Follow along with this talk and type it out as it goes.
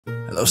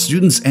Hello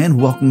students,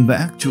 and welcome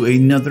back to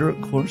another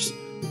course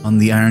on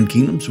the Iron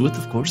Kingdoms with,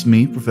 of course,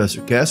 me,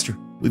 Professor Castor.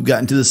 We've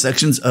gotten to the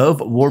sections of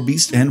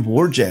Warbeast and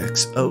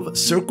Warjax, of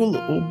Circle,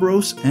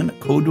 Orboros, and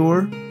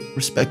Kodor,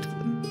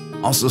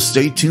 respectively. Also,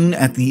 stay tuned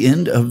at the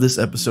end of this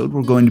episode.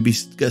 We're going to be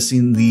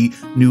discussing the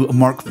new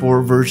Mark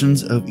IV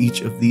versions of each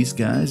of these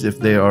guys, if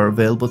they are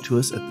available to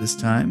us at this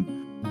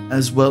time,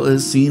 as well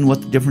as seeing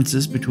what the difference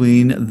is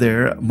between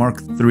their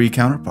Mark III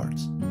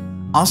counterparts.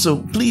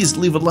 Also, please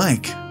leave a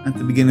like at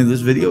the beginning of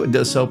this video. It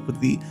does help with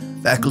the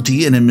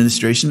faculty and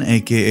administration,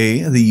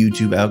 aka the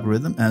YouTube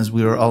algorithm, as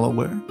we are all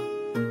aware.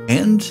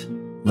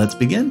 And let's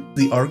begin.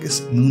 The Argus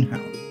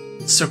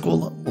Moonhound,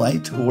 Circle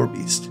Light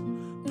Warbeast.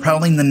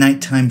 Prowling the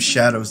nighttime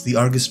shadows, the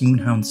Argus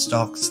Moonhound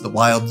stalks the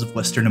wilds of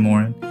Western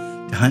Amoran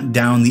to hunt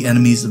down the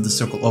enemies of the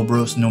Circle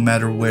Orboros no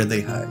matter where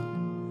they hide.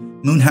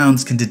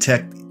 Moonhounds can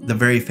detect the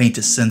very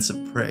faintest sense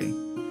of prey.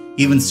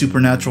 Even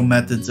supernatural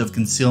methods of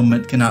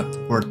concealment cannot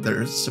thwart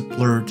their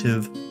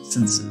superlative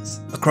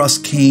senses. Across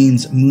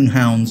canes,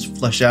 moonhounds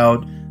flush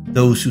out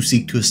those who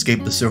seek to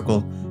escape the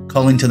circle,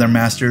 calling to their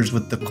masters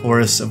with the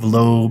chorus of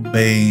low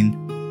baying.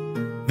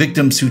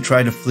 Victims who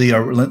try to flee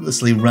are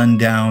relentlessly run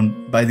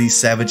down by these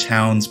savage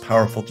hounds'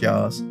 powerful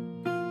jaws.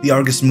 The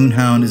Argus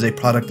Moonhound is a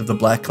product of the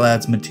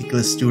Blackclads'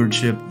 meticulous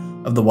stewardship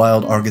of the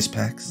wild Argus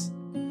packs.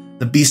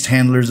 The beast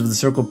handlers of the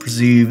circle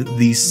perceive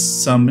these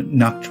some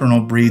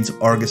nocturnal breeds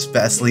of Argus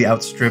vastly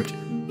outstripped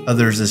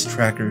others as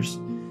trackers.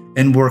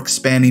 In work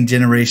spanning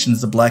generations,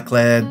 the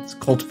Blackclads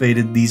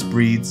cultivated these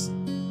breeds,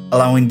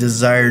 allowing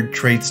desired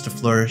traits to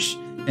flourish.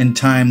 In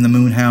time, the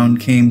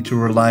Moonhound came to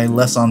rely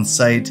less on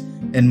sight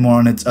and more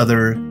on its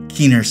other,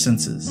 keener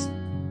senses.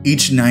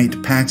 Each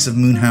night, packs of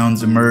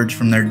Moonhounds emerge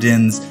from their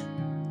dens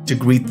to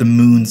greet the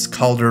moon's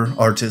Calder,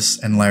 Artis,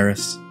 and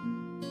Laris.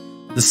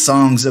 The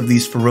songs of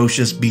these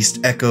ferocious beasts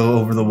echo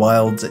over the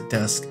wilds at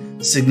dusk,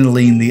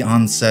 signaling the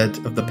onset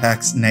of the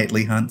pack's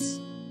nightly hunts.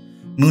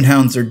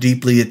 Moonhounds are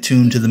deeply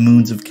attuned to the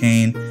moons of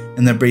Cain,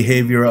 and their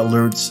behavior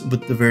alerts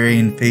with the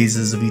varying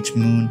phases of each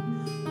moon.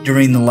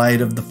 During the light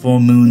of the full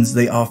moons,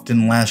 they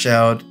often lash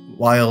out,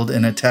 wild,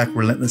 and attack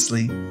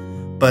relentlessly.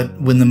 But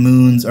when the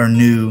moons are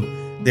new,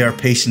 they are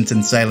patient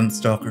and silent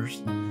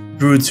stalkers.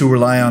 Druids who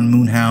rely on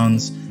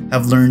Moonhounds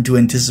have learned to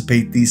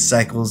anticipate these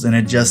cycles and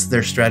adjust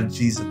their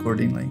strategies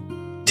accordingly.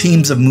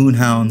 Teams of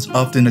Moonhounds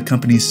often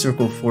accompany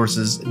circle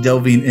forces,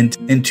 delving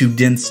into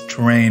dense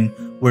terrain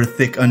where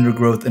thick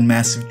undergrowth and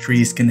massive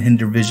trees can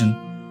hinder vision,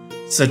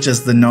 such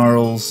as the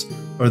Gnarls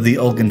or the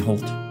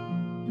Ulgenholt.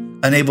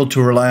 Unable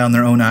to rely on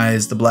their own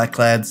eyes, the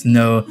Blackclads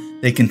know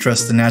they can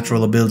trust the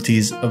natural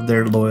abilities of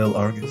their loyal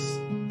Argus.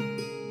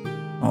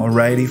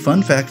 Alrighty,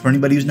 fun fact for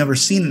anybody who's never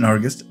seen an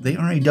Argus, they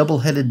are a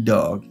double-headed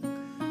dog,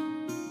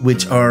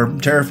 which are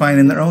terrifying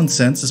in their own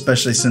sense,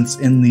 especially since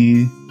in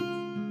the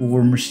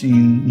War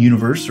Machine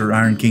universe or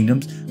Iron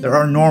Kingdoms, there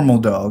are normal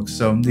dogs,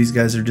 so these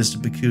guys are just a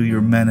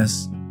peculiar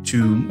menace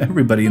to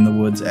everybody in the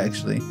woods,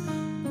 actually.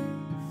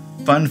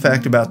 Fun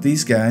fact about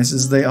these guys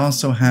is they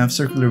also have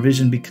circular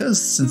vision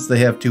because since they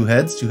have two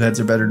heads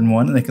are better than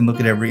one, and they can look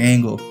at every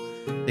angle.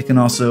 They can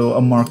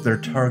also mark their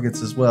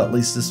targets as well, at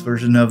least this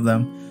version of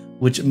them,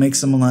 which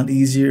makes them a lot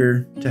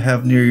easier to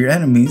have near your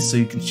enemies so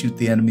you can shoot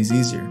the enemies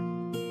easier.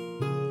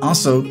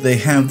 Also, they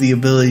have the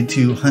ability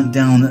to hunt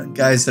down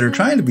guys that are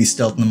trying to be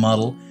stealth in the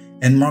model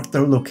and mark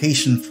their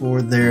location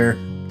for their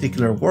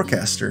particular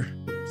warcaster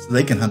so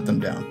they can hunt them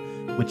down,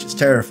 which is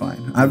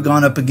terrifying. I've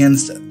gone up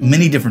against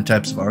many different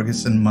types of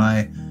Argus in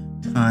my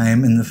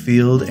time in the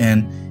field,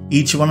 and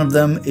each one of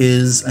them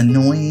is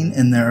annoying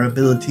in their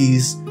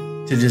abilities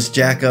to just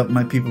jack up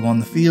my people on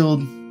the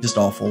field. Just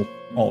awful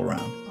all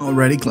around.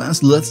 Alrighty,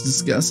 class, let's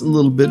discuss a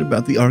little bit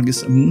about the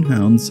Argus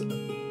Moonhound's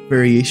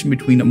variation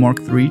between a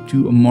Mark III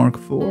to a Mark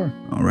IV.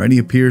 Alrighty,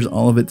 appears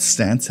all of its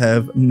stats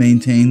have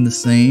maintained the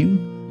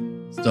same.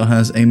 Still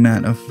has a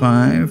mat of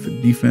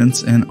 5,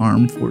 defense and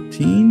arm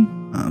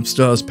 14.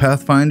 Still has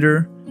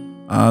Pathfinder.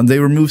 They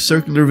removed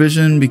circular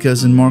vision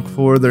because in Mark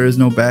IV there is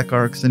no back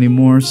arcs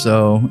anymore,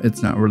 so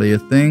it's not really a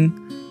thing.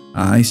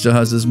 He still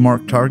has his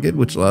marked target,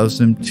 which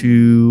allows him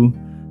to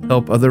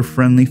help other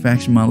friendly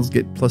faction models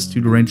get +2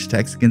 to range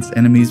attacks against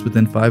enemies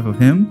within 5 of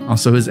him.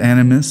 Also, his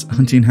Animus,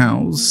 Hunting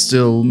Howls,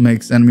 still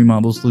makes enemy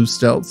models lose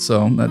stealth,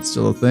 so that's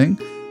still a thing.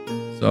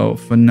 So,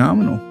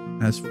 phenomenal.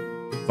 As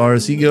far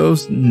as he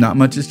goes, not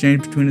much has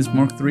changed between his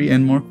Mark III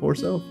and Mark IV,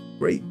 so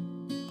great.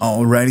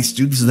 Alrighty,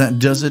 students, that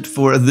does it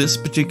for this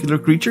particular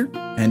creature.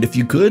 And if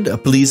you could,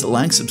 please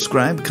like,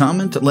 subscribe,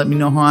 comment, let me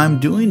know how I'm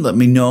doing. Let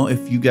me know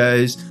if you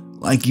guys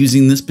like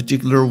using this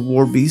particular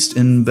Warbeast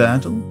in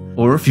battle,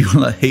 or if you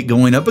hate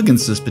going up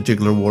against this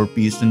particular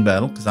Warbeast in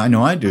battle, because I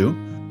know I do.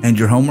 And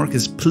your homework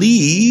is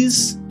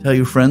please tell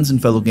your friends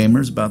and fellow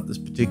gamers about this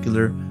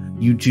particular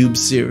YouTube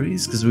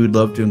series, because we would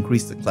love to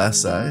increase the class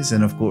size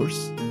and, of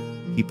course,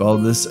 keep all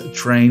this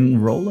train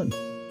rolling.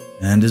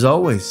 And as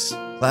always,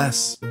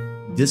 class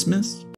dismissed.